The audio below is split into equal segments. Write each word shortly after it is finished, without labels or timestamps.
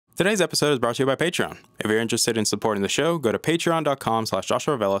Today's episode is brought to you by Patreon. If you're interested in supporting the show, go to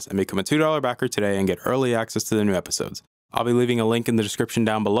patreon.com/JoshuaVelas and become a $2 backer today and get early access to the new episodes. I'll be leaving a link in the description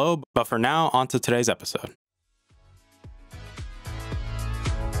down below, but for now, on to today's episode.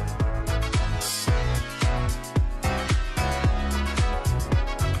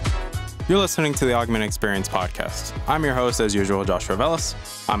 You're listening to the Augmented Experience podcast. I'm your host, as usual, Joshua Velas.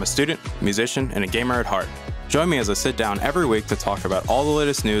 I'm a student, musician, and a gamer at heart. Join me as I sit down every week to talk about all the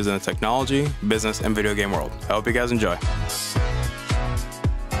latest news in the technology, business, and video game world. I hope you guys enjoy.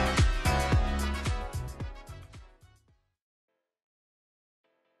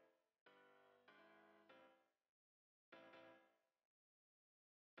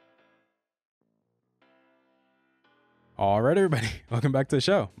 All right, everybody, welcome back to the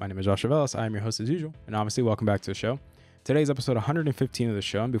show. My name is Joshua Velas. I am your host as usual, and obviously welcome back to the show. Today's episode 115 of the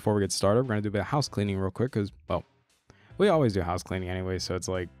show, and before we get started, we're going to do a bit of house cleaning real quick because, well, we always do house cleaning anyway, so it's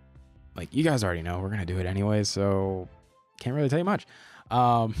like you guys already know we're going to do it anyway, so can't really tell you much.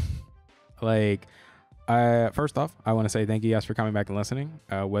 First off, I want to say thank you guys for coming back and listening.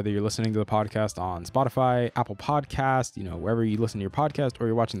 Whether you're listening to the podcast on Spotify, Apple Podcast, wherever you listen to your podcast, or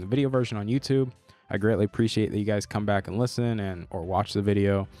you're watching the video version on YouTube, I greatly appreciate that you guys come back and listen or watch the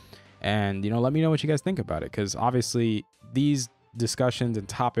video and, let me know what you guys think about it. Because obviously these discussions and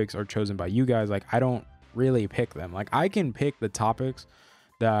topics are chosen by you guys. I don't really pick them. I can pick the topics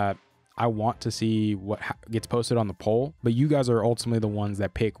that I want to see what gets posted on the poll, but you guys are ultimately the ones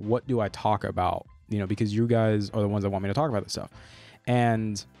that pick what do I talk about, because you guys are the ones that want me to talk about this stuff.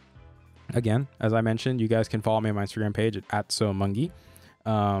 And again, as I mentioned, you guys can follow me on my Instagram page at @somungi.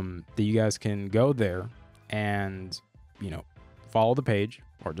 That you guys can go there and follow the page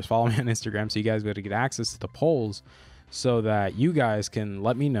or just follow me on Instagram so you guys be able to get access to the polls so that you guys can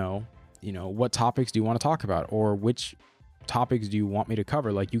let me know what topics do you want to talk about or which topics do you want me to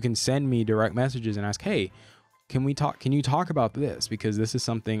cover. You can send me direct messages and ask, hey, can you talk about this, because this is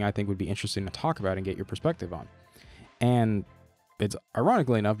something I think would be interesting to talk about and get your perspective on. And it's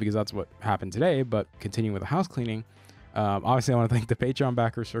ironically enough because that's what happened today, but continuing with the house cleaning, obviously I want to thank the Patreon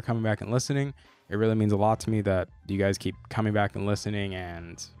backers for coming back and listening. It really means a lot to me that you guys keep coming back and listening,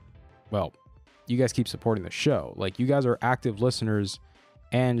 and well, you guys keep supporting the show. You guys are active listeners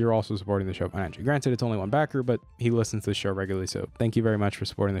and you're also supporting the show financially. Granted, it's only one backer, but he listens to the show regularly. So thank you very much for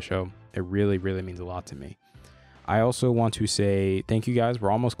supporting the show. It really, really means a lot to me. I also want to say thank you guys.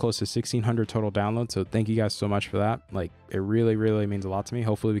 We're almost close to 1,600 total downloads. So thank you guys so much for that. It really, really means a lot to me.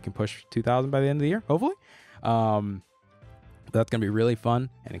 Hopefully we can push 2,000 by the end of the year. Hopefully. That's going to be really fun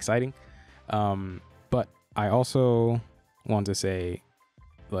and exciting. But I also want to say,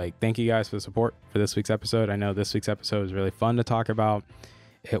 thank you guys for the support for this week's episode. I know this week's episode is really fun to talk about.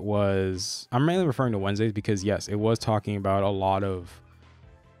 I'm mainly referring to Wednesdays because, yes, it was talking about a lot of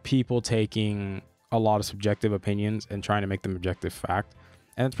people taking a lot of subjective opinions and trying to make them objective fact.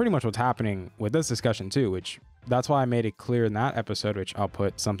 And it's pretty much what's happening with this discussion too, which that's why I made it clear in that episode, which I'll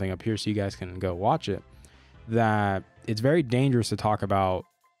put something up here so you guys can go watch it, that it's very dangerous to talk about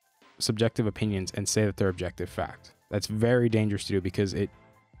subjective opinions and say that they're objective fact. That's very dangerous to do because it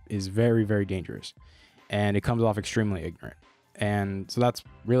is very, very dangerous and it comes off extremely ignorant. And so that's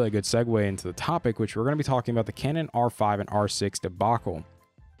really a good segue into the topic, which we're going to be talking about the Canon R5 and R6 debacle.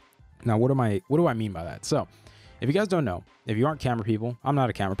 Now, what do I mean by that? So if you guys don't know, if you aren't camera people, I'm not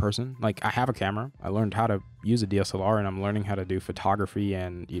a camera person. I have a camera. I learned how to use a DSLR and I'm learning how to do photography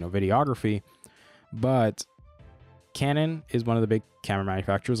and, videography. But Canon is one of the big camera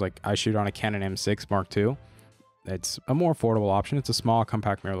manufacturers. I shoot on a Canon M6 Mark II. It's a more affordable option. It's a small,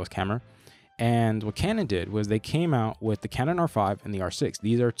 compact mirrorless camera. And what Canon did was they came out with the Canon R5 and the R6.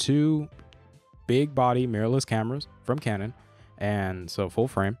 These are two big body mirrorless cameras from Canon, and so full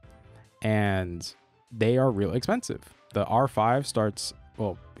frame, and they are really expensive. The R5 starts,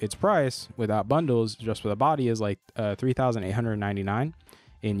 its price without bundles, just with a body, is $3,899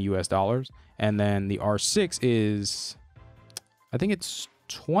 in US dollars. And then the R6 is, I think it's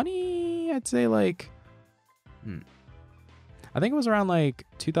 20, I'd say I think it was around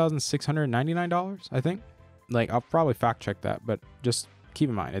 $2,699, I think. I'll probably fact check that, but just keep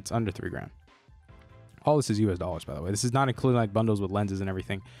in mind, it's under $3,000. All this is US dollars, by the way. This is not including bundles with lenses and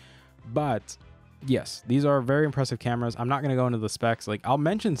everything. But yes, these are very impressive cameras. I'm not going to go into the specs. I'll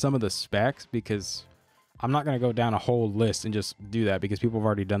mention some of the specs because I'm not going to go down a whole list and just do that because people have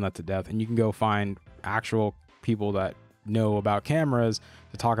already done that to death. And you can go find actual people that know about cameras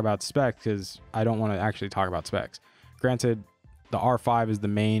to talk about specs because I don't want to actually talk about specs. Granted, the R5 is the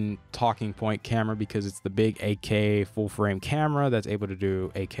main talking point camera because it's the big 8K full frame camera that's able to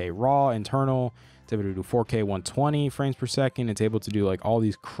do 8K raw internal. It's able to do 4K 120 frames per second. It's able to do like all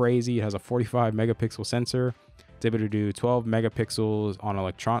these crazy, it has a 45 megapixel sensor. It's able to do 12 megapixels on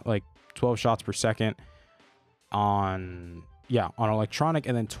like 12 shots per second on electronic,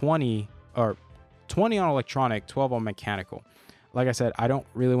 and then 20 on electronic, 12 on mechanical. Like I said, I don't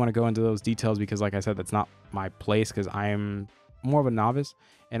really want to go into those details because, like I said, that's not my place because I am more of a novice,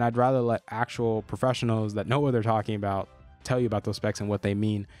 and I'd rather let actual professionals that know what they're talking about tell you about those specs and what they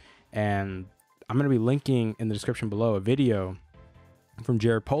mean. And I'm going to be linking in the description below a video from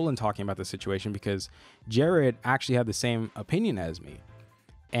Jared Poland talking about the situation, because Jared actually had the same opinion as me,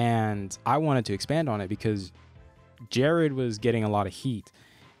 and I wanted to expand on it because Jared was getting a lot of heat,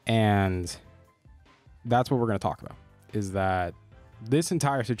 and that's what we're going to talk about. Is that this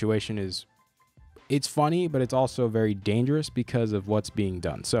entire situation it's funny, but it's also very dangerous because of what's being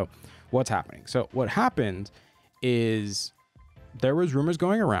done. So what's happening? So what happened is there was rumors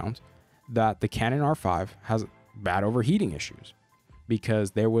going around that the Canon R5 has bad overheating issues,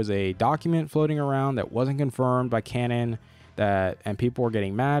 because there was a document floating around that wasn't confirmed by Canon, and people were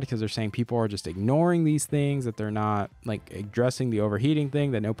getting mad because they're saying people are just ignoring these things, that they're not like addressing the overheating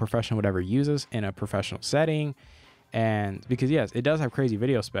thing, that no professional would ever use this in a professional setting. And because yes, it does have crazy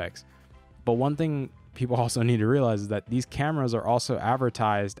video specs, but one thing people also need to realize is that these cameras are also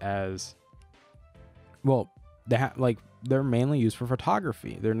advertised as, well, they're mainly used for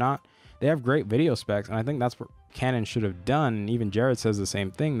photography. They have great video specs, and I think that's what Canon should have done. And even Jared says the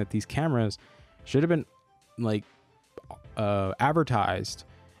same thing, that these cameras should have been like advertised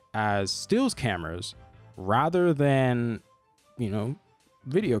as stills cameras rather than,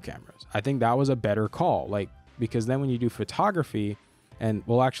 video cameras. I think that was a better call, because then when you do photography, and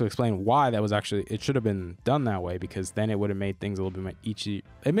we'll actually explain why it should have been done that way, because then it would have made things a little bit easier.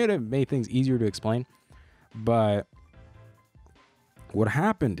 It may have made things easier to explain. But what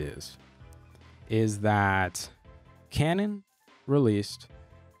happened is that Canon released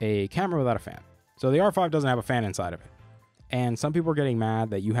a camera without a fan. So the R5 doesn't have a fan inside of it. And some people were getting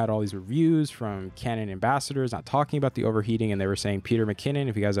mad that you had all these reviews from Canon ambassadors not talking about the overheating, and they were saying Peter McKinnon,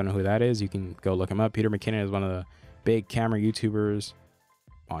 if you guys don't know who that is, you can go look him up. Peter McKinnon is one of the big camera YouTubers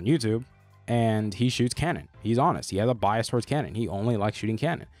on YouTube, and he shoots Canon. He's honest. He has a bias towards Canon. He only likes shooting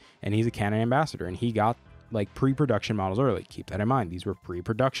Canon, and he's a Canon ambassador, and he got like pre-production models early. Keep that in mind. These were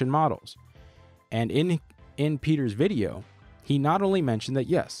pre-production models. And in Peter's video, he not only mentioned that,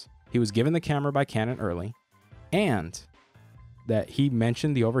 yes, he was given the camera by Canon early, and that he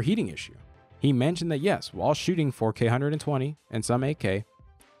mentioned the overheating issue. He mentioned that, yes, while shooting 4K 120 and some 8K,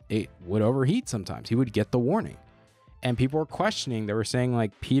 it would overheat sometimes. He would get the warning. And people were questioning. They were saying,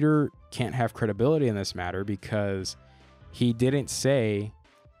 like, Peter can't have credibility in this matter because he didn't say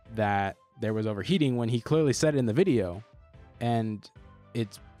that there was overheating when he clearly said it in the video. And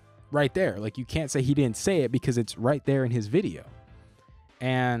it's right there. Like, you can't say he didn't say it because it's right there in his video.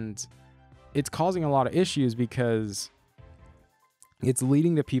 And it's causing a lot of issues because it's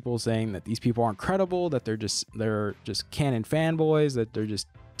leading to people saying that these people aren't credible, that they're just Canon fanboys, that they're just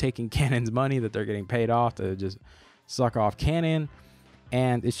taking Canon's money, that they're getting paid off to just suck off Canon.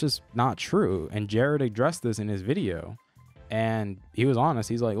 And it's just not true. And Jared addressed this in his video, and he was honest.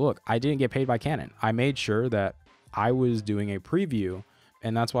 He's like, look, I didn't get paid by Canon. I made sure that I was doing a preview.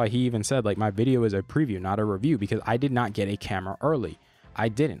 And that's why he even said, like, my video is a preview, not a review, because I did not get a camera early. I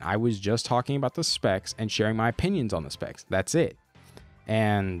didn't. I was just talking about the specs and sharing my opinions on the specs. That's it.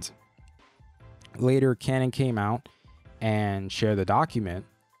 And later Canon came out and shared the document,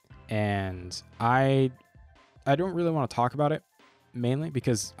 and I don't really want to talk about it, mainly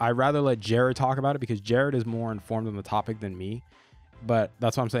because I rather let Jared talk about it, because Jared is more informed on the topic than me. But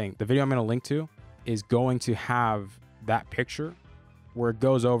that's what I'm saying. The video I'm going to link to is going to have that picture where it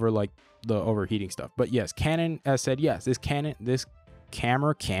goes over like the overheating stuff. But yes, Canon has said, yes, this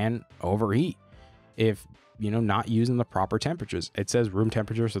camera can overheat if, not using the proper temperatures. It says room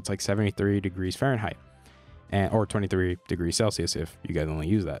temperature, so it's like 73 degrees Fahrenheit or 23 degrees Celsius if you guys only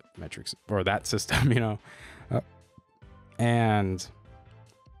use that metrics or that system, and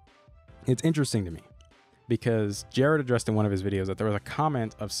it's interesting to me because Jared addressed in one of his videos that there was a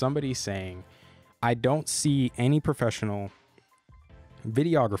comment of somebody saying, I don't see any professional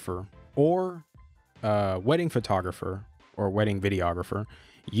videographer or wedding photographer or wedding videographer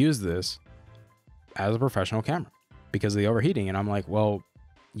use this as a professional camera because of the overheating. And I'm like, well,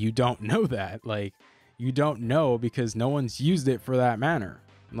 you don't know that. Like, you don't know because no one's used it for that manner.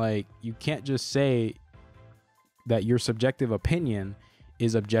 Like, you can't just say that your subjective opinion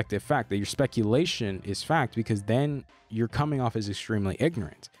is objective fact, that your speculation is fact, because then you're coming off as extremely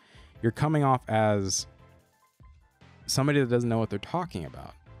ignorant. You're coming off as somebody that doesn't know what they're talking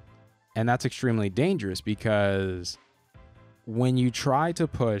about. And that's extremely dangerous, because when you try to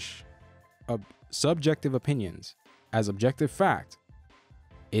push subjective opinions as objective fact,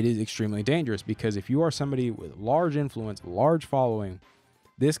 it is extremely dangerous, because if you are somebody with large influence, large following,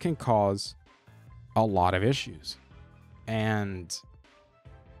 this can cause a lot of issues. And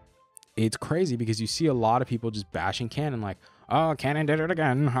it's crazy, because you see a lot of people just bashing Canon, like, oh, Canon did it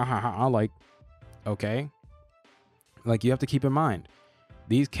again, ha ha ha. Like, okay, like, you have to keep in mind,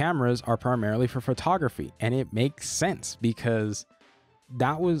 these cameras are primarily for photography, and it makes sense, because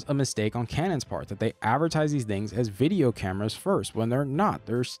that was a mistake on Canon's part, that they advertise these things as video cameras first, when they're not.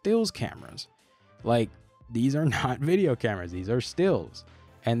 They're stills cameras. Like, these are not video cameras, these are stills,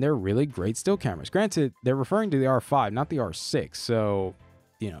 and they're really great still cameras. Granted, they're referring to the R5, not the R6, so,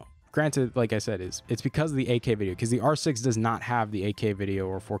 you know, granted, like I said, it's because of the 8K video, because the R6 does not have the 8K video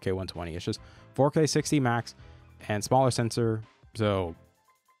or 4K 120. It's just 4K 60 max and smaller sensor, so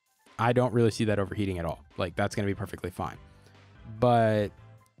I don't really see that overheating at all. Like, that's going to be perfectly fine. But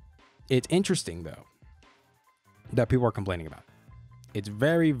it's interesting, though, that people are complaining about. It's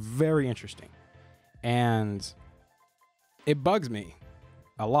very, very interesting. And it bugs me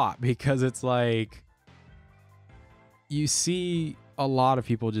a lot, because it's like, you see a lot of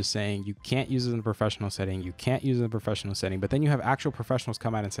people just saying you can't use it in a professional setting, you can't use it in a professional setting, but then you have actual professionals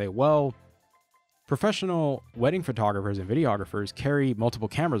come out and say, well, professional wedding photographers and videographers carry multiple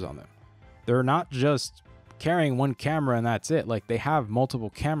cameras on them. They're not just carrying one camera and that's it. Like, they have multiple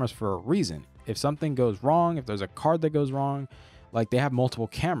cameras for a reason. If something goes wrong, if there's a card that goes wrong, like, they have multiple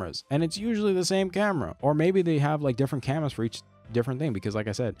cameras, and it's usually the same camera, or maybe they have like different cameras for each different thing, because like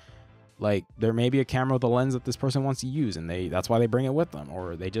I said, like, there may be a camera with a lens that this person wants to use, and that's why they bring it with them,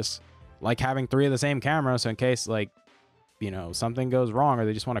 or they just like having 3 of the same camera, so in case, like, you know, something goes wrong, or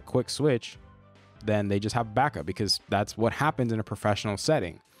they just want a quick switch, then they just have backup, because that's what happens in a professional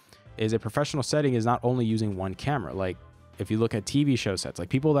setting. Is a professional setting is not only using one camera. Like, if you look at TV show sets, like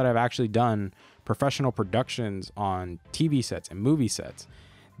people that have actually done professional productions on TV sets and movie sets,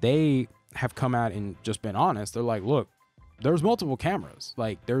 they have come out and just been honest. They're like, look, there's multiple cameras.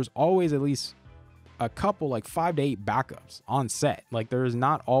 Like, there's always at least a couple, like 5 to 8 backups on set. Like, there's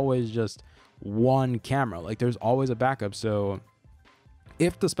not always just one camera. Like, there's always a backup. So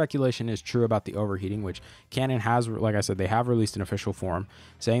if the speculation is true about the overheating, which Canon has, like I said, they have released an official form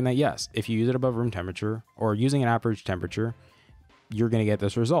saying that, yes, if you use it above room temperature or using an average temperature, you're going to get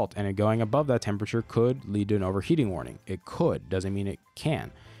this result. And it going above that temperature could lead to an overheating warning. It could, doesn't mean it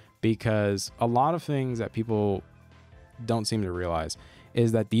can, because a lot of things that people don't seem to realize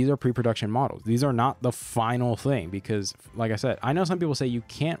is that these are pre-production models. These are not the final thing, because like I said, I know some people say you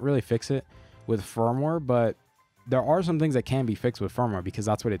can't really fix it with firmware, but there are some things that can be fixed with firmware, because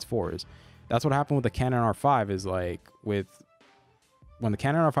that's what it's for. Is that's what happened with the Canon R5. Is like, when the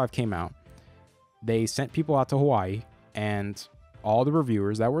Canon R5 came out, they sent people out to Hawaii, and all the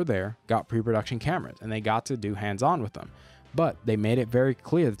reviewers that were there got pre-production cameras, and they got to do hands-on with them. But they made it very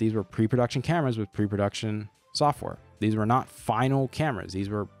clear that these were pre-production cameras with pre-production software. These were not final cameras. These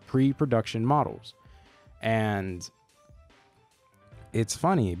were pre-production models. And it's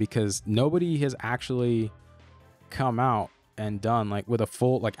funny, because nobody has actually come out and done like with a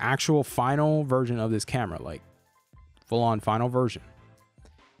full, like, actual final version of this camera, like full on final version.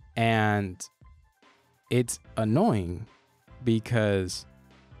 And it's annoying, because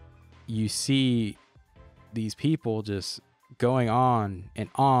you see these people just going on and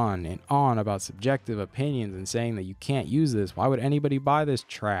on and on about subjective opinions and saying that you can't use this. Why would anybody buy this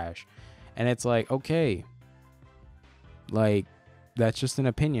trash? And it's like, okay, like, that's just an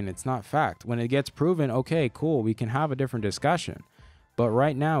opinion. It's not fact. When it gets proven, okay, cool, we can have a different discussion. But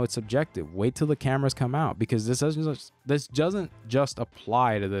right now it's subjective. Wait till the cameras come out, because this doesn't just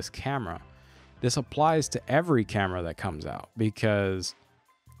apply to this camera. This applies to every camera that comes out, because,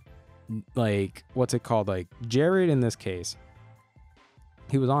 like, what's it called? Like, Jared in this case,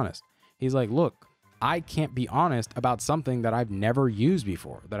 he was honest. He's like, look, I can't be honest about something that I've never used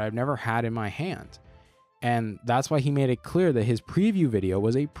before, that I've never had in my hand. And that's why he made it clear that his preview video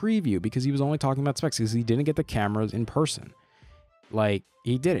was a preview, because he was only talking about specs, because he didn't get the cameras in person. Like,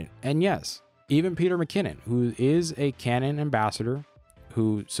 he didn't. And yes, even Peter McKinnon, who is a Canon ambassador,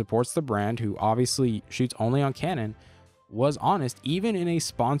 who supports the brand, who obviously shoots only on Canon, was honest, even in a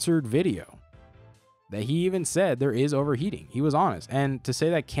sponsored video, that he even said there is overheating. He was honest. And to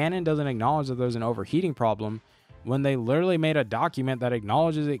say that Canon doesn't acknowledge that there's an overheating problem, when they literally made a document that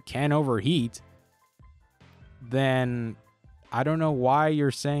acknowledges it can overheat, then I don't know why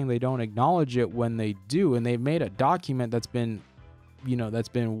you're saying they don't acknowledge it when they do. And they've made a document that's been, you know, that's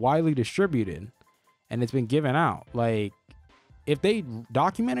been widely distributed and it's been given out. Like, if they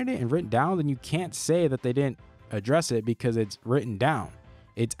documented it and written down, then you can't say that they didn't address it because it's written down.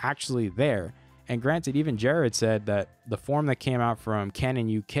 It's actually there. And granted, even Jared said that the form that came out from Canon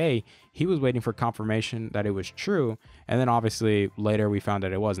UK, he was waiting for confirmation that it was true. And then obviously later we found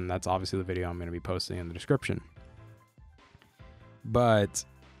that it wasn't. That's obviously the video I'm going to be posting in the description. But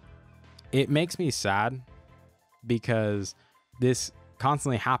it makes me sad because this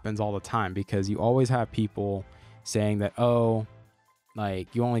constantly happens all the time, because you always have people saying that, oh,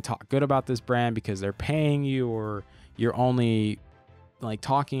 like, you only talk good about this brand because they're paying you, or you're only like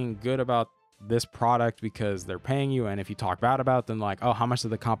talking good about this product because they're paying you, and if you talk bad about them, like, oh, how much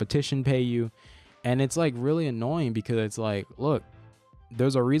does the competition pay you? And it's like really annoying, because it's like, look,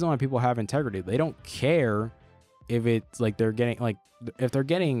 there's a reason why people have integrity. They don't care if it's like they're getting, like, if they're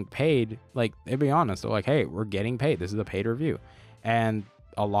getting paid, like, they'll be honest. They're like, hey, we're getting paid, this is a paid review. And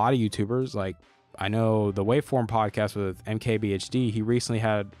a lot of YouTubers, like, I know the Waveform podcast with MKBHD, he recently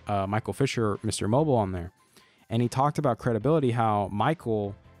had Michael Fisher, Mr. Mobile, on there, and he talked about credibility, how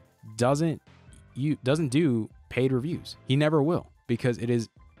Michael doesn't do paid reviews. He never will, because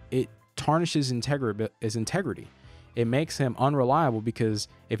it tarnishes his integrity. It makes him unreliable, because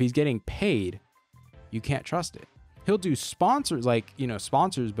if he's getting paid, you can't trust it. He'll do sponsors, like, you know,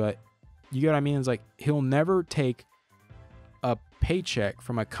 sponsors, but you get what I mean? It's like, he'll never take a paycheck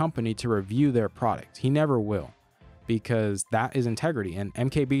from a company to review their product. He never will, because that is integrity. And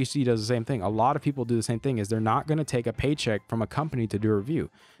MKBC does the same thing. A lot of people do the same thing, is they're not going to take a paycheck from a company to do a review,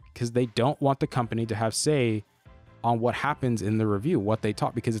 because they don't want the company to have say on what happens in the review, what they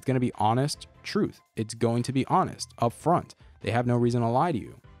talk, because it's going to be honest truth. It's going to be honest up front. They have no reason to lie to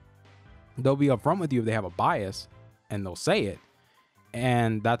you. They'll be upfront with you if they have a bias, and they'll say it,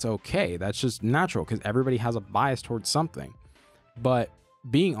 and that's okay. That's just natural, because everybody has a bias towards something. But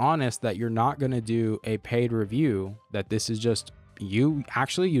being honest that you're not going to do a paid review, that this is just you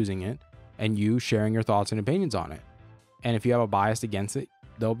actually using it and you sharing your thoughts and opinions on it. And if you have a bias against it,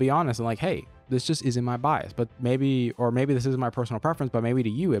 they'll be honest and like, hey, this just isn't my bias, but maybe, or maybe this isn't my personal preference, but maybe to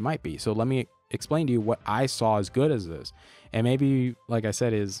you it might be. So let me explain to you what I saw as good as this. And maybe, like I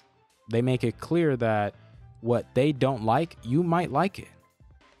said, is they make it clear that what they don't like, you might like it.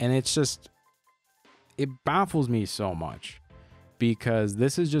 And it's just, it baffles me so much, because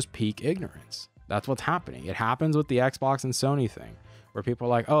this is just peak ignorance. That's what's happening. It happens with the Xbox and Sony thing, where people are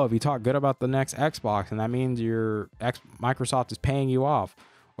like, oh, if you talk good about the next Xbox, and that means Microsoft is paying you off.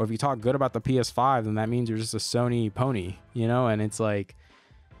 Or if you talk good about the PS5, then that means you're just a Sony pony, you know? And it's like,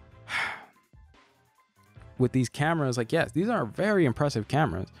 with these cameras, like, yes, these are very impressive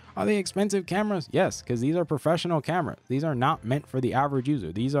cameras. Are they expensive cameras? Yes, because these are professional cameras. These are not meant for the average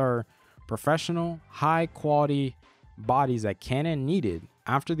user. These are professional, high quality bodies that Canon needed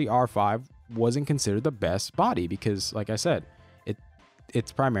after the R5 wasn't considered the best body, because, like I said,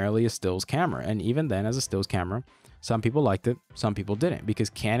 it's primarily a stills camera. And even then, as a stills camera, some people liked it, some people didn't, because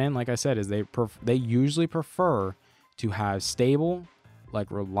Canon, like I said, is they usually prefer to have stable,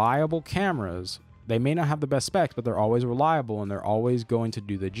 like, reliable cameras. They may not have the best specs, but they're always reliable and they're always going to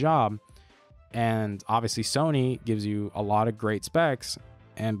do the job. And obviously Sony gives you a lot of great specs,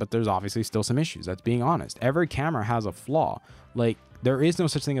 but there's obviously still some issues. That's being honest. Every camera has a flaw. Like, there is no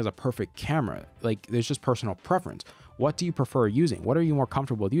such thing as a perfect camera. Like, there's just personal preference. What do you prefer using? What are you more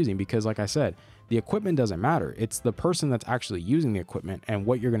comfortable with using? Because, like I said, the equipment doesn't matter. It's the person that's actually using the equipment and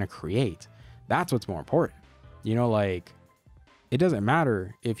what you're going to create. That's what's more important. You know, like, it doesn't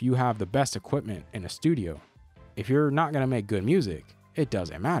matter if you have the best equipment in a studio. If you're not going to make good music, it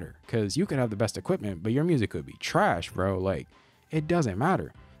doesn't matter, because you could have the best equipment, but your music could be trash, bro. Like, it doesn't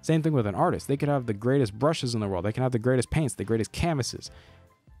matter. Same thing with an artist. They could have the greatest brushes in the world. They can have the greatest paints, the greatest canvases,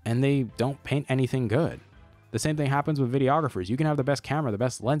 and they don't paint anything good. The same thing happens with videographers. You can have the best camera, the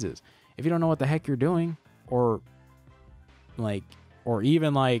best lenses. If you don't know what the heck you're doing, or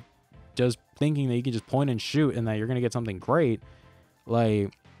even like just thinking that you can just point and shoot and that you're going to get something great,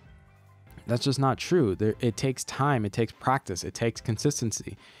 like, that's just not true. It takes time, it takes practice, it takes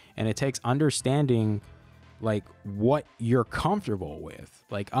consistency, and it takes understanding, like, what you're comfortable with,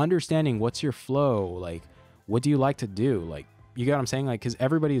 like, understanding what's your flow, like, what do you like to do, like, you get what I'm saying? Like, because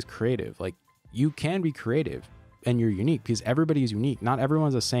everybody is creative. Like, you can be creative and you're unique, because everybody is unique. Not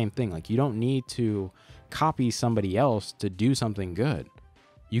everyone's the same thing. Like, you don't need to copy somebody else to do something good.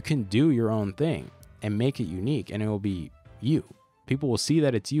 You can do your own thing and make it unique, and it will be you. People will see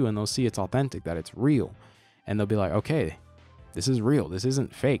that it's you, and they'll see it's authentic, that it's real, and they'll be like, okay, this is real. This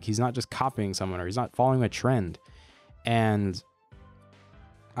isn't fake. He's not just copying someone, or he's not following a trend. And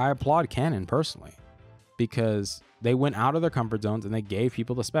I applaud Canon personally because they went out of their comfort zones and they gave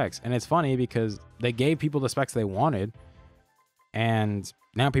people the specs. And it's funny because they gave people the specs they wanted, and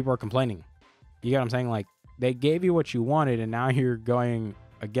now people are complaining. You get what I'm saying? Like, they gave you what you wanted, and now you're going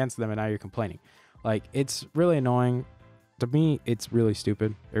against them, and now you're complaining. Like, it's really annoying. To me, it's really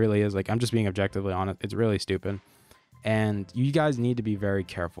stupid. It really is. Like, I'm just being objectively honest. It's really stupid. And you guys need to be very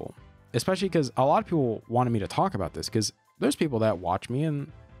careful, especially because a lot of people wanted me to talk about this, because there's people that watch me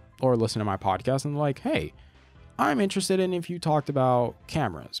and or listen to my podcast and like, hey, I'm interested in if you talked about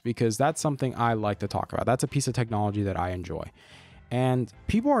cameras, because that's something I like to talk about. That's a piece of technology that I enjoy. And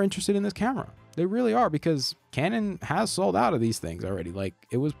people are interested in this camera. They really are, because Canon has sold out of these things already. Like,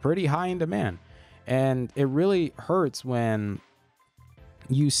 it was pretty high in demand. And it really hurts when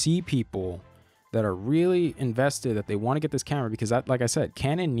you see people that are really invested, that they want to get this camera, because that, like I said,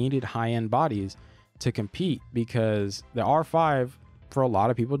 Canon needed high-end bodies to compete, because the R5 for a lot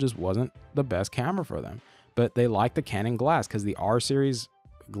of people just wasn't the best camera for them. But they like the Canon glass, because the R series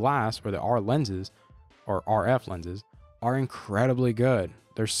glass, or the R lenses or RF lenses, are incredibly good.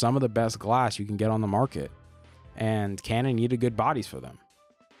 They're some of the best glass you can get on the market, and Canon needed good bodies for them.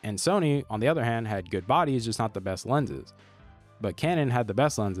 And Sony, on the other hand, had good bodies, just not the best lenses. But Canon had the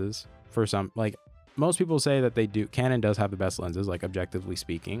best lenses for some, like, most people say that they do. Canon does have the best lenses, like, objectively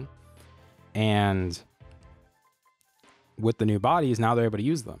speaking. And with the new bodies, now they're able to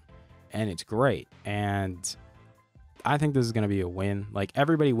use them, and it's great. And I think this is going to be a win. Like,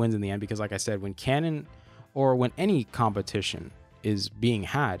 everybody wins in the end, because like I said, when Canon, or when any competition is being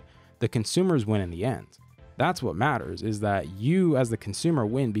had, the consumers win in the end. That's what matters, is that you as the consumer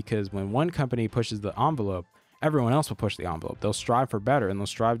win, because when one company pushes the envelope, everyone else will push the envelope. They'll strive for better, and they'll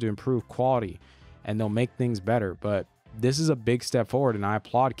strive to improve quality, and they'll make things better. But this is a big step forward, and I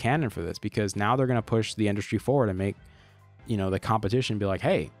applaud Canon for this, because now they're going to push the industry forward and make, you know, the competition be like,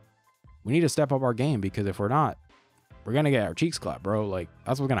 hey, we need to step up our game, because if we're not, we're going to get our cheeks clapped, bro. Like,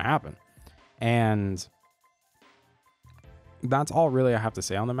 that's what's going to happen. And that's all really I have to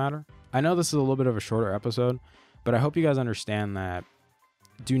say on the matter. I know this is a little bit of a shorter episode, but I hope you guys understand that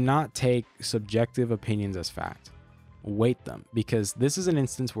do not take subjective opinions as fact. Weight them, because this is an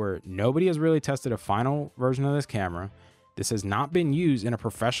instance where nobody has really tested a final version of this camera. This has not been used in a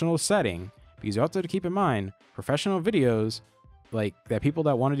professional setting, because you have to keep in mind, professional videos, like that, people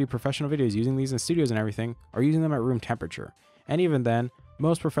that want to do professional videos using these in studios and everything are using them at room temperature. And even then,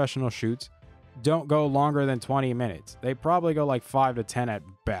 most professional shoots don't go longer than 20 minutes. They probably go like 5 to 10 at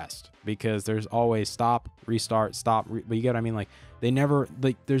best, because there's always stop, restart, stop. But you get what I mean? Like, they never,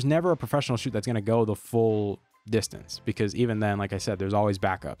 like, there's never a professional shoot that's going to go the full distance, because even then, like I said, there's always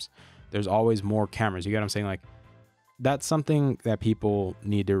backups. There's always more cameras. You get what I'm saying? Like, that's something that people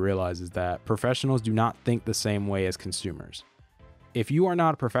need to realize, is that professionals do not think the same way as consumers. If you are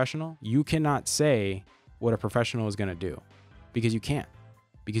not a professional, you cannot say what a professional is going to do, because you can't,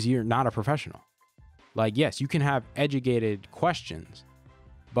 because you're not a professional. Like, yes, you can have educated questions,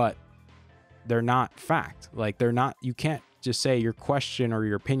 but they're not fact. Like, they're not, you can't just say your question or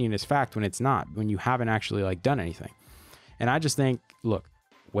your opinion is fact when it's not, when you haven't actually like done anything. And I just think, look,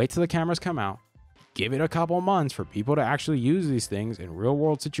 wait till the cameras come out, give it a couple months for people to actually use these things in real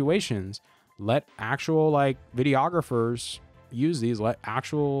world situations. Let actual like videographers use these, let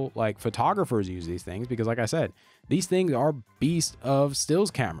actual like photographers use these things, because like I said, these things are beast of stills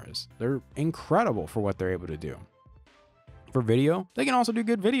cameras. They're incredible for what they're able to do. For video, they can also do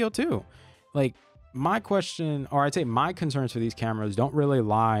good video too. Like, my question, or I'd say my concerns for these cameras don't really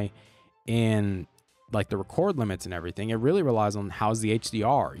lie in like the record limits and everything. It really relies on how's the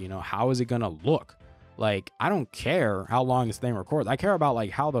HDR, you know, how is it gonna look? Like, I don't care how long this thing records. I care about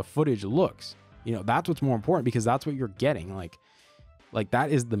like how the footage looks. You know, that's what's more important, because that's what you're getting. Like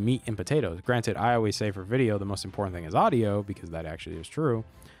that is the meat and potatoes. Granted, I always say for video, the most important thing is audio, because that actually is true.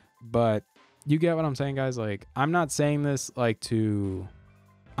 But you get what I'm saying, guys? Like, I'm not saying this to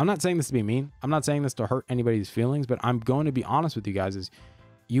be mean. I'm not saying this to hurt anybody's feelings, but I'm going to be honest with you guys, is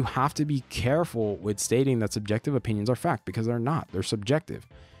you have to be careful with stating that subjective opinions are fact, because they're not. They're subjective.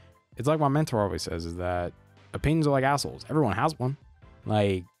 It's like my mentor always says, is that opinions are like assholes. Everyone has one.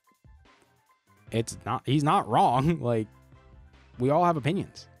 Like, he's not wrong. Like, we all have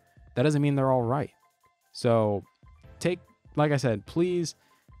opinions. That doesn't mean they're all right. So like I said, please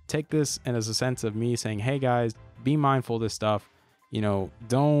take this and as a sense of me saying, hey guys, be mindful of this stuff. You know,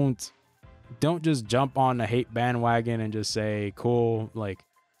 don't just jump on the hate bandwagon and just say, cool. Like,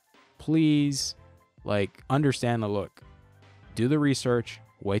 please, like, understand the look, do the research,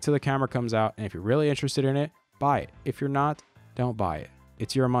 wait till the camera comes out. And if you're really interested in it, buy it. If you're not, don't buy it.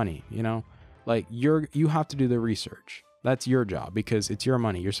 It's your money, you know? Like you have to do the research. That's your job because it's your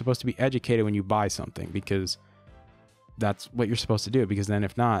money. You're supposed to be educated when you buy something because that's what you're supposed to do. Because then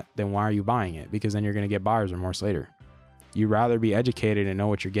if not, then why are you buying it? Because then you're going to get buyer's remorse later. You'd rather be educated and know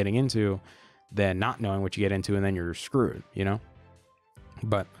what you're getting into than not knowing what you get into and then you're screwed, you know?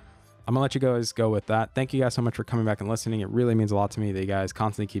 But I'm gonna let you guys go with that. Thank you guys so much for coming back and listening. It really means a lot to me that you guys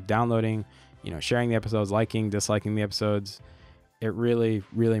constantly keep downloading, you know, sharing the episodes, liking, disliking the episodes. It really,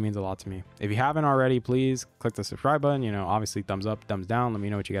 really means a lot to me. If you haven't already, please click the subscribe button, you know, obviously thumbs up, thumbs down. Let me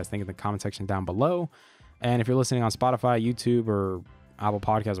know what you guys think in the comment section down below. And if you're listening on Spotify, YouTube, or Apple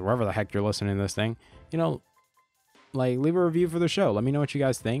Podcasts, or wherever the heck you're listening to this thing, you know, like leave a review for the show. Let me know what you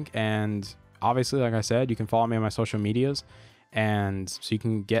guys think. And obviously, like I said, you can follow me on my social medias, and so you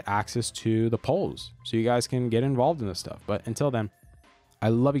can get access to the polls so you guys can get involved in this stuff. But until then, I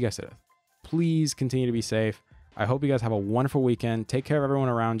love you guys to death. Please continue to be safe. I hope you guys have a wonderful weekend. Take care of everyone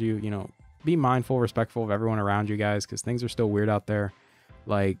around you. You know, be mindful, respectful of everyone around you guys, because things are still weird out there.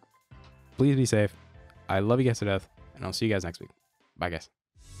 Like, please be safe. I love you guys to death, and I'll see you guys next week. Bye, guys.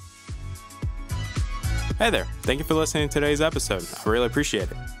 Hey there. Thank you for listening to today's episode. I really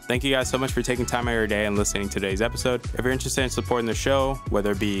appreciate it. Thank you guys so much for taking time out of your day and listening to today's episode. If you're interested in supporting the show,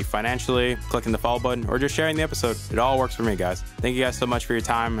 whether it be financially, clicking the follow button, or just sharing the episode, it all works for me, guys. Thank you guys so much for your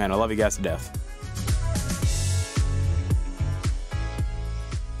time, and I love you guys to death.